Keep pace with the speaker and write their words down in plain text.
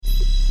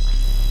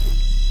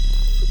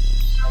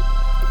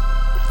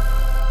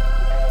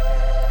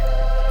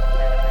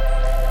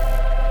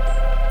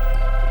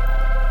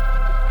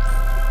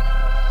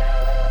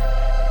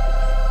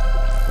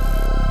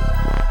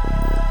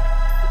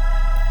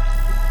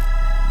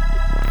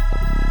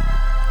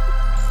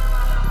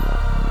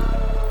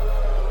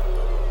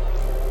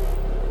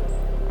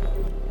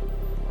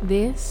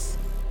This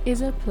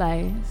is a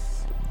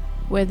place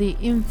where the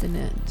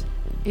infinite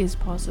is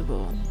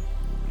possible.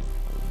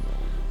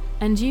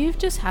 And you've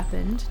just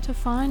happened to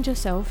find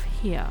yourself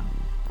here.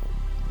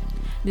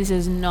 This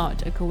is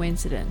not a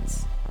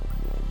coincidence.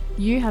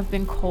 You have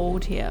been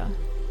called here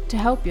to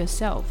help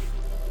yourself.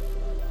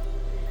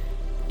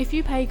 If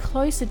you pay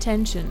close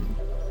attention,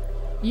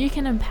 you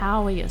can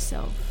empower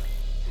yourself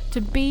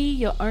to be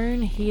your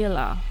own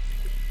healer,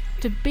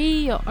 to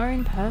be your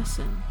own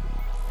person,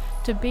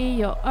 to be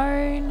your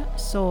own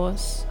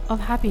source of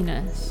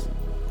happiness.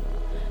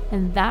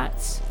 And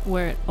that's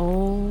where it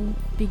all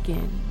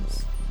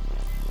begins.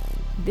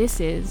 This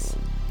is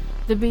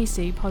the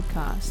BC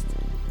Podcast.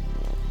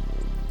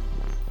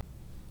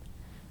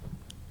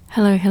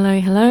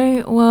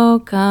 Hello.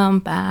 Welcome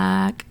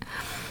back.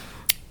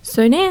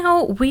 So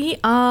now we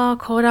are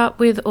caught up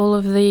with all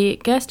of the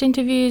guest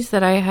interviews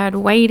that I had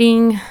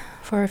waiting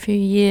for a few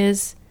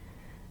years.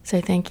 So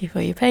thank you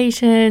for your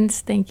patience.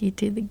 Thank you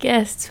to the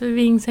guests for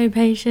being so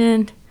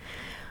patient.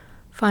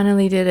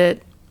 Finally did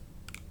it.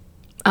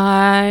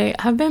 I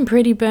have been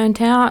pretty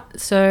burnt out,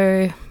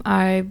 so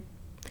I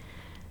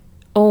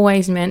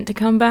always meant to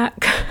come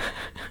back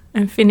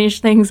and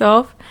finish things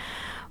off,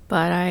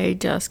 but I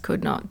just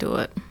could not do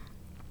it.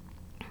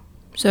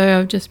 So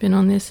I've just been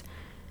on this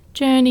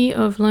journey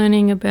of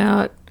learning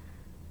about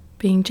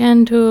being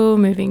gentle,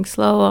 moving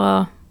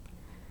slower,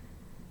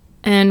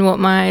 and what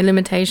my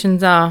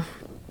limitations are.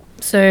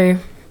 So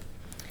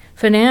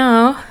for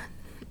now,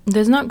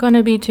 there's not going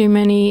to be too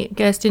many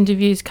guest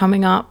interviews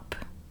coming up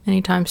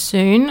anytime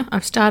soon.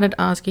 I've started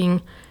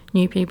asking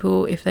new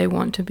people if they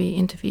want to be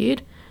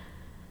interviewed,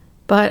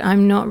 but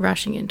I'm not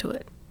rushing into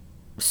it.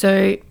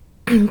 So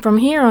from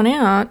here on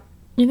out,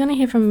 you're going to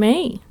hear from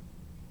me.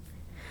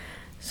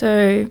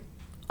 So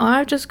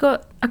I've just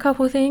got a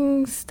couple of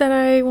things that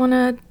I want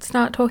to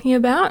start talking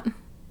about,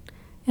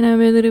 and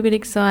I'm a little bit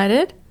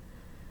excited.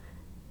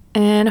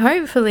 And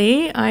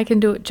hopefully I can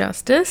do it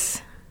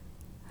justice,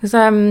 because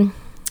I'm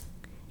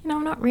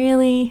not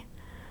really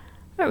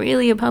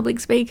a public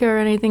speaker or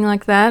anything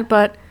like that,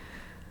 but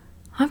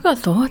I've got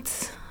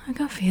thoughts, I've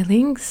got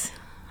feelings,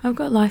 I've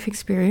got life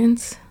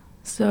experience,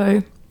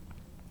 so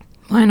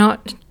why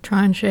not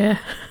try and share?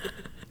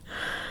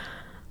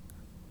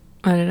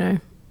 I don't know.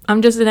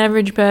 I'm just an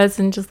average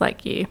person just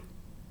like you,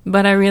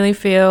 but I really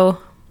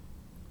feel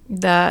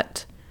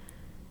that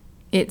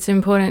it's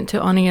important to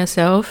honor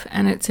yourself,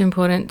 and it's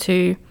important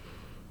to,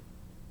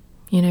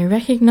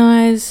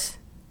 recognize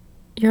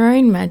your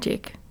own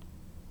magic.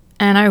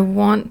 And I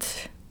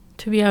want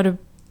to be able to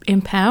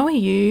empower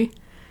you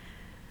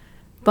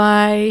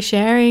by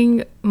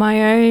sharing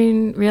my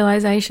own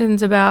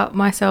realizations about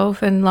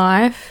myself and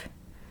life,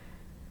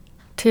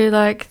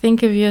 to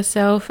think of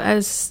yourself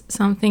as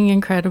something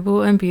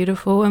incredible and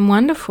beautiful and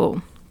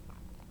wonderful.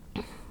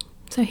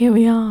 So here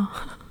we are.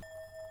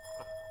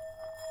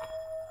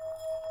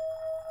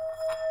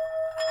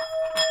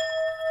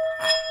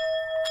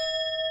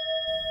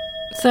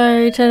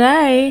 So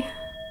today,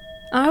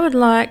 I would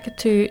like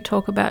to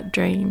talk about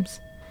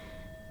dreams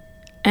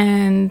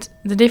and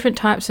the different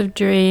types of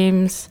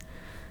dreams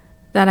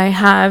that I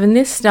have. And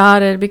this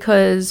started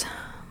because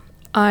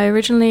I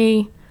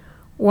originally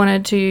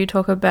wanted to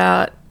talk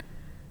about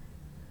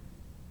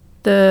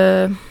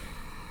the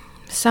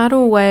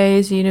subtle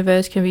ways the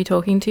universe can be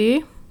talking to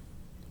you.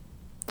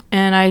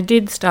 And I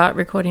did start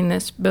recording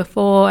this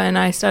before, and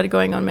I started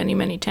going on many,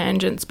 many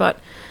tangents, but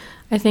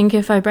I think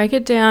if I break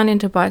it down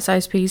into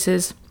bite-sized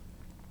pieces,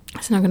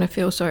 it's not going to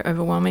feel so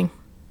overwhelming.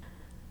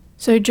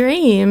 So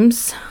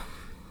dreams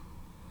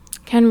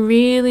can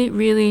really,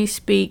 really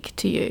speak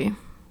to you.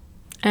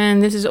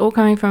 And this is all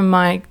coming from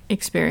my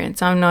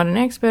experience. I'm not an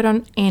expert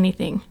on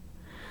anything.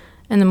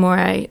 And the more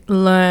I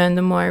learn,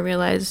 the more I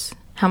realize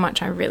how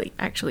much I really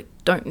actually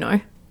don't know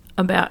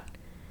about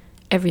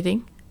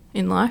everything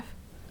in life.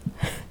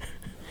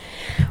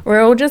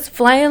 We're all just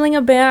flailing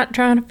about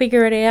trying to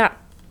figure it out.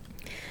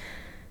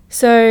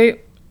 So,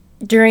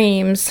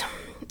 dreams.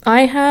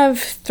 I have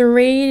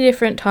 3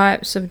 different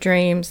types of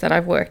dreams that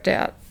I've worked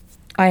out.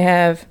 I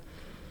have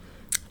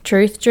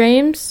truth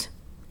dreams,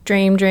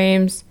 dream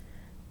dreams,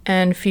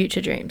 and future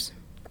dreams.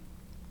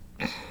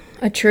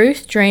 A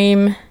truth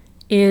dream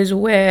is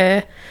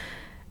where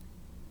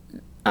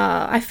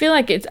I feel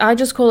like I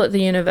just call it the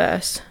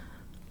universe.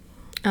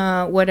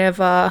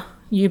 Whatever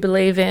you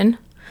believe in,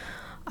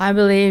 I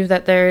believe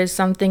that there is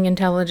something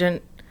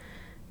intelligent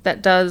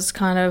that does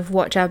kind of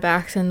watch our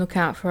backs and look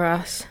out for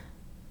us.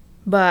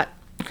 But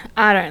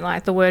I don't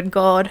like the word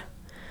God.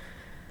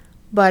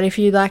 But if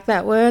you like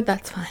that word,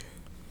 that's fine.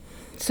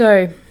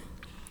 So,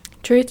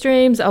 truth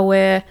dreams are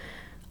where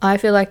I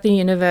feel like the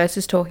universe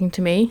is talking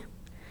to me,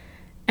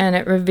 and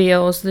it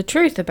reveals the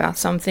truth about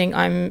something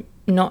I'm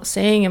not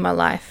seeing in my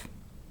life.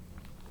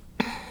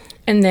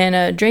 And then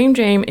a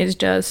dream is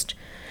just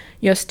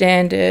your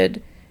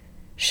standard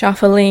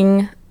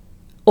shuffling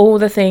all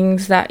the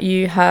things that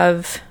you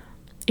have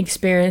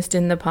experienced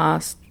in the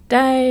past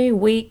day,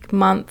 week,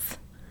 month,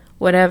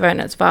 whatever,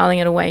 and it's filing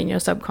it away in your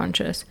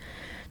subconscious.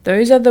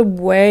 Those are the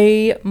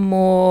way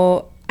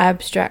more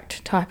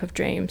abstract type of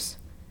dreams.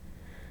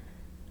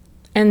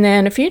 And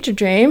then a future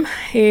dream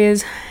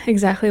is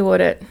exactly what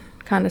it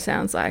kind of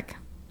sounds like.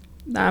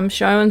 I'm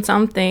shown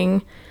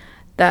something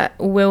that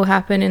will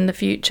happen in the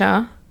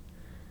future,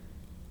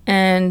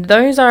 and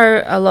those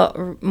are a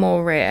lot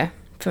more rare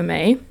for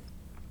me,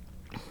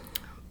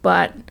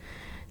 but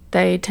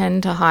they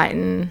tend to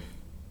heighten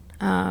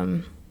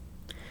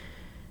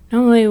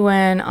normally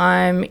when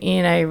I'm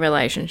in a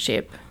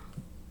relationship,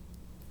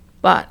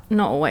 but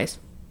not always.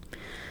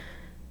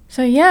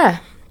 So yeah,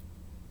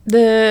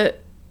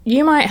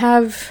 you might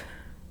have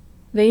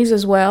these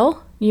as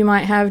well. You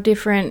might have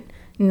different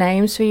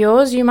names for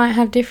yours. You might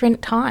have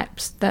different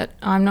types that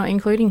I'm not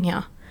including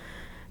here.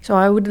 So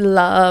I would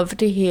love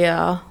to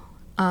hear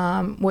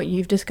what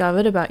you've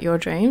discovered about your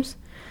dreams.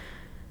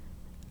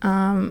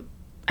 And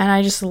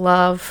I just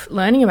love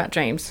learning about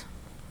dreams.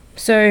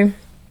 So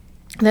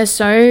there's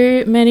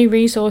so many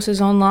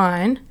resources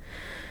online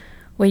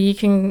where you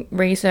can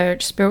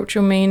research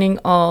spiritual meaning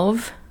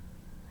of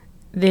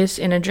this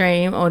in a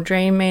dream or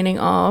dream meaning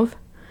of.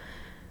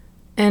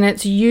 And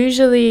it's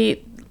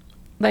usually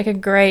like a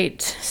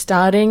great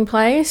starting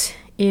place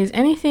is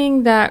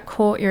anything that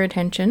caught your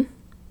attention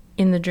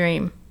in the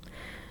dream.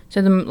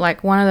 So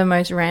one of the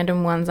most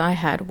random ones I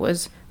had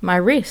was my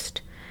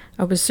wrist.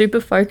 I was super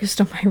focused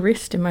on my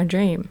wrist in my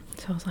dream.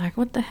 So I was like,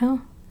 what the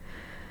hell?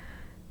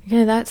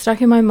 Okay, that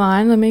stuck in my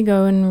mind. Let me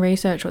go and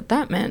research what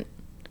that meant.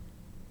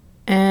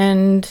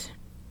 And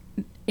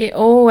it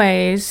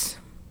always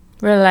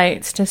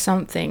relates to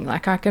something.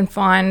 Like I can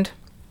find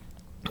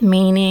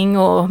meaning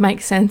or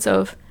make sense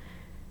of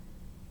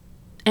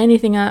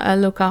anything I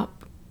look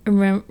up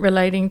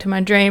relating to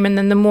my dream. And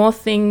then the more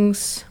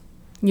things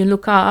you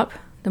look up,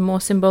 the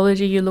more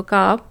symbology you look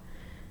up,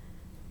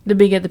 the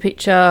bigger the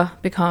picture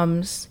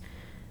becomes.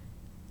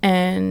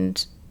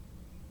 And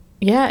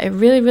yeah, it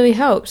really, really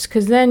helps,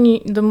 because then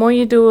the more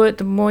you do it,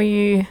 the more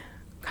you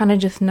kind of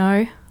just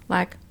know.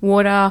 Like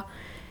water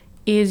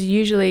is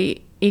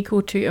usually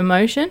equal to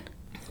emotion.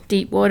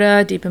 Deep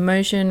water, deep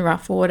emotion,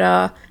 rough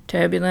water,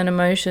 turbulent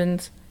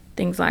emotions,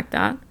 things like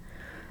that.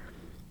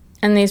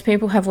 And these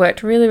people have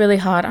worked really, really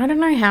hard. I don't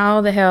know how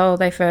the hell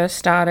they first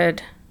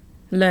started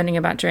learning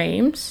about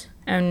dreams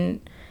and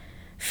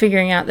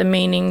figuring out the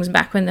meanings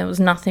back when there was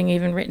nothing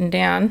even written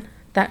down.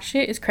 That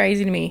shit is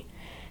crazy to me.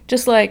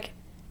 Just like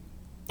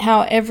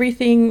how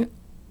everything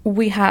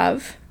we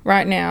have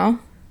right now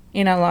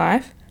in our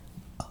life,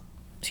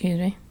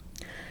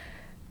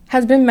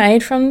 has been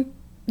made from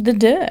the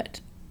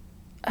dirt.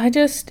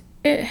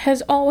 It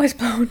has always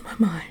blown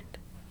my mind.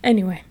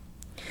 Anyway,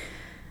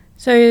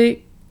 so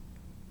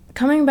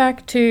coming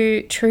back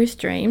to truth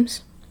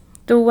dreams,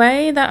 the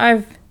way that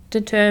I've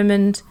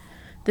determined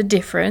the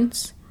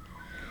difference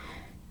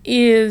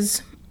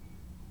is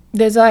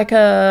there's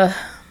a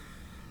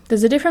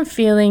different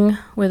feeling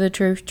with a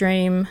truth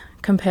dream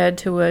compared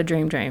to a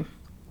dream.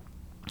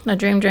 A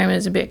dream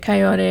is a bit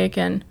chaotic,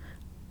 and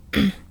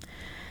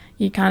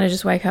you kind of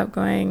just wake up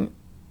going,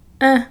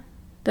 there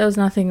was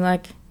nothing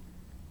like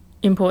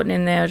important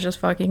in there, it was just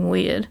fucking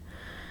weird.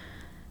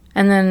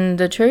 And then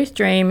the truth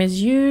dream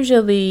is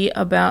usually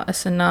about a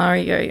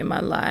scenario in my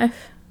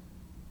life,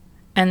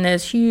 and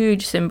there's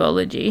huge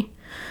symbology.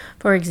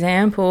 For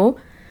example,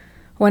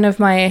 one of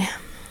my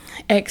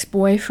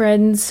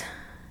ex-boyfriends,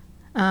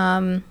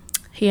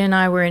 he and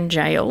I were in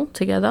jail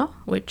together,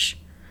 which,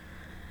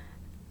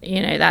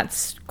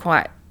 that's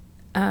quite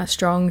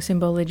strong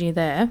symbology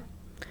there.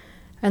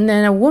 And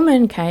then a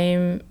woman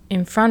came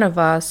in front of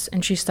us,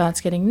 and she starts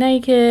getting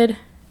naked.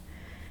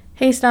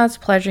 He starts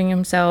pleasuring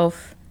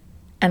himself,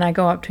 and I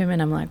go up to him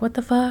and I'm like, what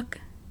the fuck?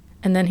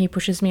 And then he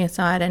pushes me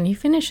aside and he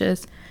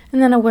finishes.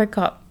 And then I woke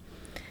up.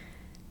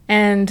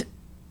 And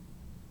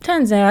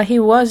turns out he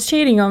was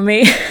cheating on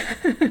me.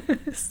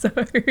 So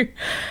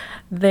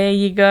there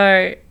you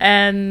go.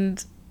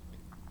 And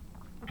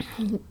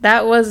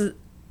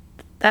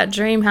that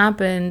dream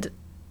happened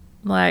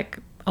like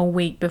a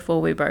week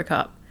before we broke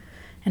up.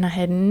 And I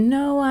had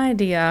no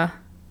idea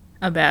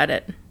about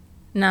it.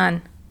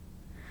 None.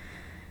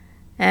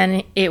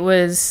 And it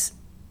was,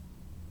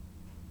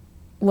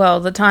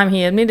 the time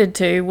he admitted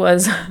to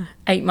was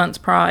 8 months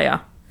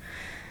prior.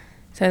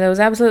 So there was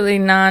absolutely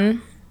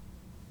none.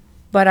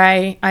 But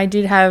I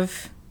did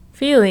have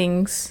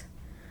feelings,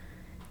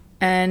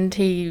 and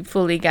he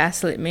fully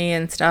gaslit me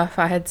and stuff.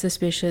 I had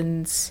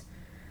suspicions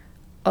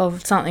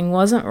of something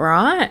wasn't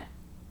right,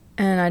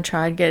 and I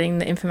tried getting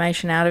the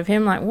information out of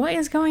him, like, what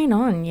is going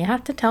on? You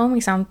have to tell me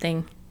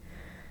something.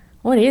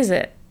 What is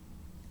it?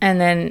 And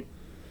then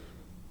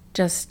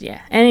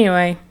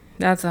anyway,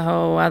 that's a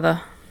whole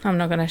other, I'm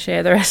not going to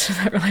share the rest of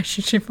that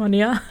relationship on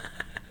here.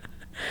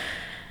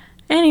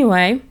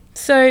 Anyway,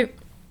 so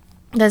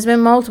there's been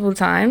multiple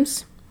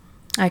times.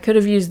 I could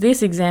have used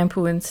this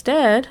example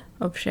instead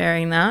of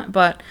sharing that,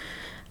 but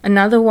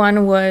another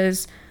one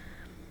was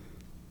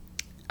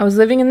I was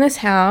living in this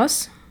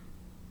house.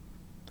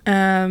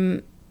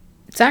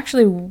 It's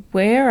actually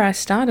where I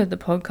started the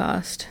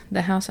podcast,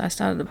 the house I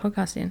started the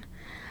podcast in.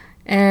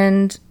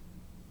 And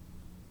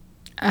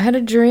I had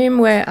a dream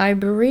where I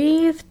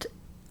breathed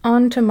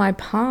onto my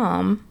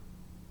palm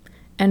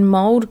and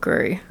mold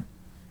grew.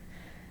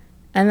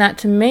 And that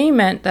to me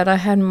meant that I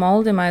had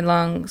mold in my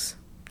lungs.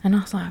 And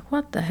I was like,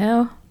 what the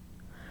hell?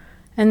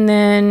 And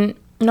then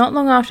not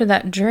long after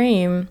that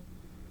dream,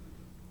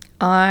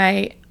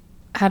 I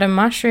had a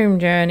mushroom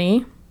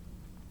journey.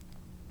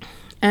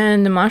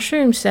 And the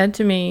mushroom said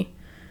to me,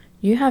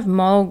 you have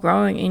mold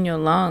growing in your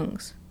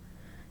lungs.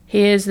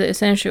 Here's the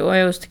essential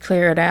oils to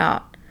clear it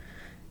out.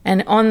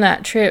 And on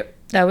that trip,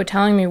 they were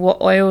telling me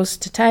what oils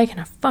to take. And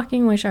I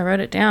fucking wish I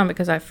wrote it down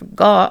because I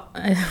forgot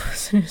as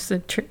soon as the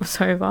trip was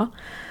over.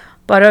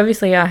 But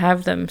obviously I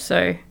have them,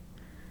 so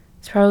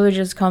it's probably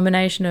just a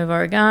combination of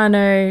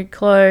oregano,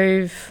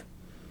 clove,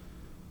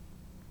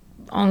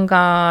 On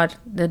Guard,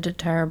 the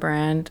doTERRA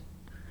brand,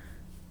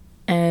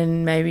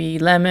 and maybe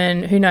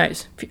lemon. Who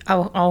knows?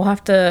 I'll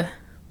have to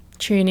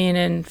tune in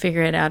and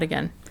figure it out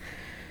again.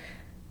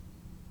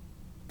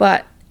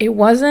 But it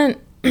wasn't,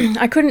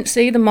 I couldn't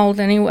see the mold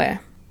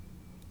anywhere.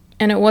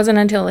 And it wasn't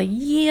until a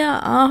year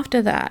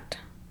after that,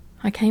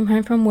 I came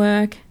home from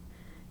work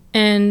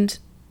and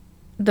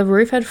the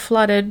roof had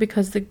flooded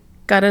because the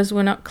gutters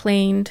were not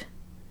cleaned.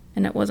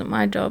 And it wasn't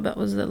my job, that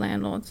was the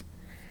landlord's.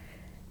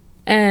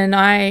 And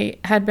I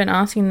had been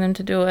asking them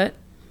to do it.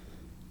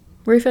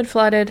 Roof had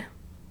flooded.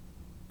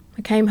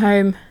 I came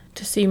home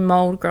to see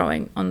mold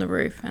growing on the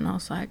roof. And I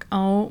was like,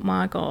 oh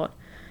my God.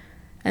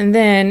 And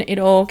then it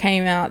all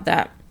came out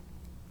that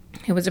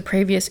it was a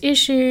previous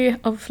issue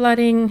of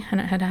flooding and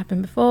it had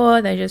happened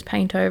before. They just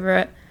paint over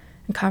it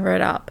and cover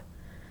it up.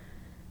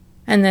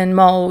 And then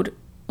mold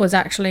was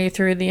actually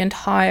through the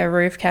entire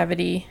roof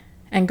cavity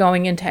and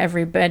going into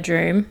every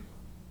bedroom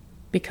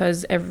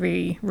because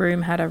every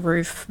room had a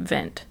roof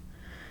vent.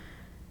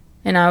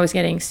 And I was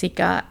getting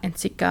sicker and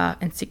sicker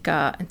and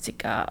sicker and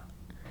sicker.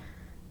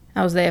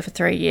 I was there for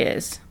 3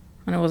 years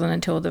and it wasn't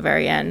until the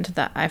very end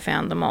that I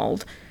found the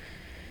mold.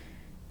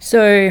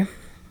 So,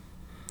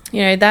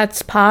 you know,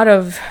 that's part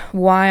of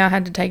why I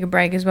had to take a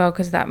break as well,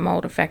 because that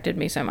mold affected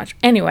me so much.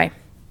 Anyway,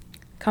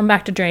 come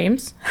back to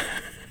dreams.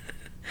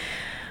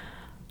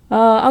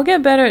 I'll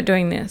get better at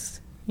doing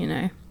this, you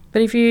know.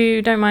 But if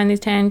you don't mind these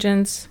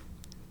tangents,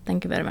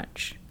 thank you very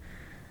much.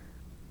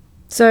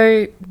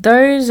 So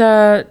those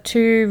are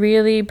two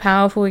really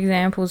powerful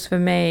examples for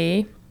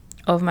me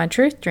of my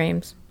truth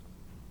dreams.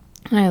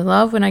 And I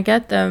love when I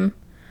get them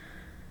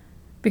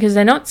because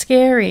they're not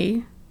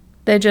scary.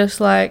 They're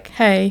just like,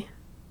 hey,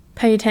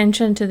 pay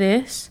attention to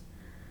this.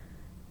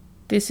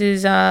 This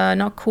is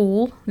not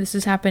cool. This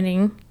is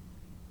happening,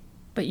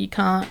 but you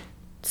can't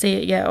see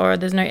it yet, or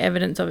there's no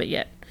evidence of it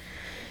yet.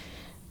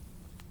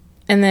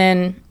 And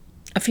then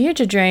a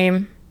future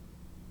dream.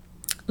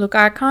 Look,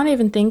 I can't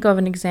even think of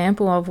an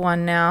example of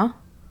one now,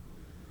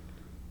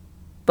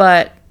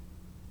 but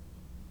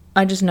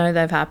I just know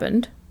they've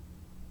happened.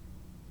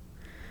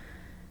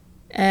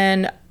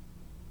 And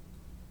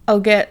I'll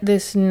get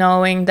this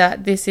knowing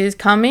that this is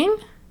coming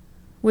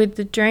with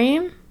the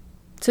dream.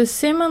 So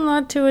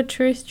similar to a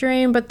truth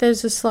dream, but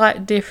there's a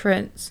slight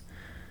difference.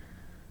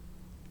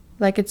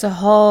 Like it's a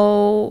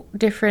whole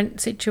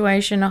different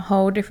situation, a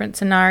whole different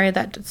scenario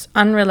that's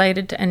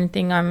unrelated to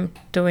anything I'm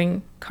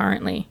doing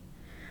currently.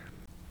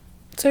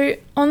 So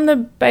on the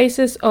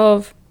basis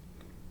of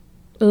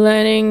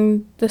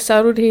learning the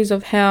subtleties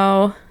of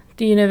how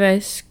the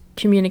universe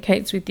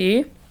communicates with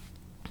you,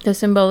 the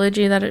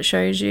symbology that it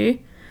shows you,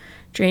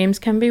 dreams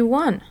can be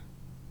one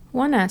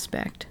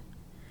aspect.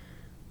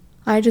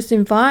 I just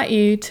invite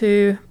you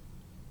to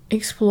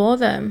explore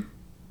them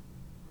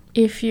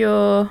if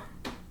you're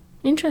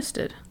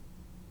interested.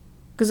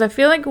 Because I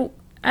feel like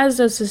as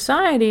a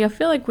society, I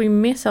feel like we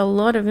miss a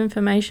lot of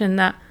information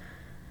that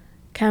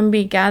can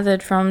be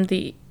gathered from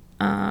the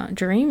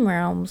dream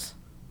realms.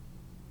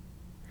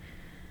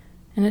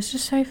 And it's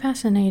just so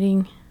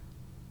fascinating.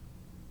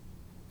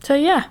 So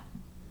yeah,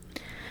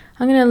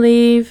 I'm going to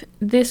leave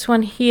this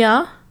one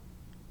here.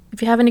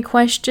 If you have any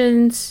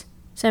questions,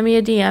 send me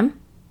a DM.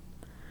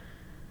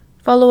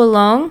 Follow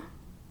along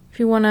if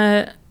you want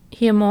to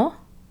hear more.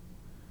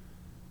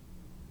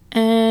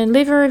 And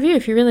leave a review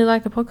if you really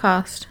like the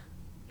podcast.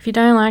 If you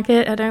don't like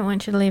it, I don't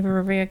want you to leave a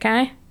review,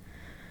 okay?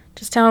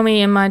 Just tell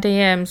me in my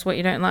DMs what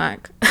you don't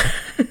like.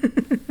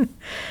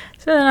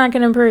 So then I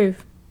can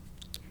improve.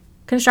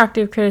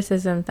 Constructive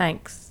criticism,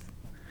 thanks.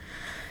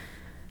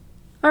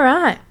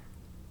 Alright.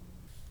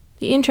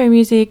 The intro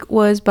music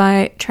was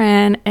by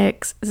Tran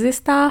X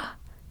Zista.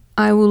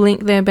 I will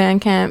link their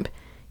Bandcamp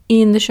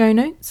in the show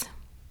notes.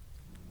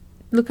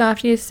 Look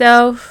after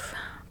yourself.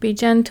 Be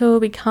gentle,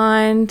 be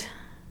kind.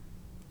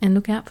 And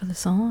look out for the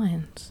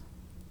signs.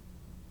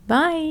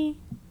 Bye.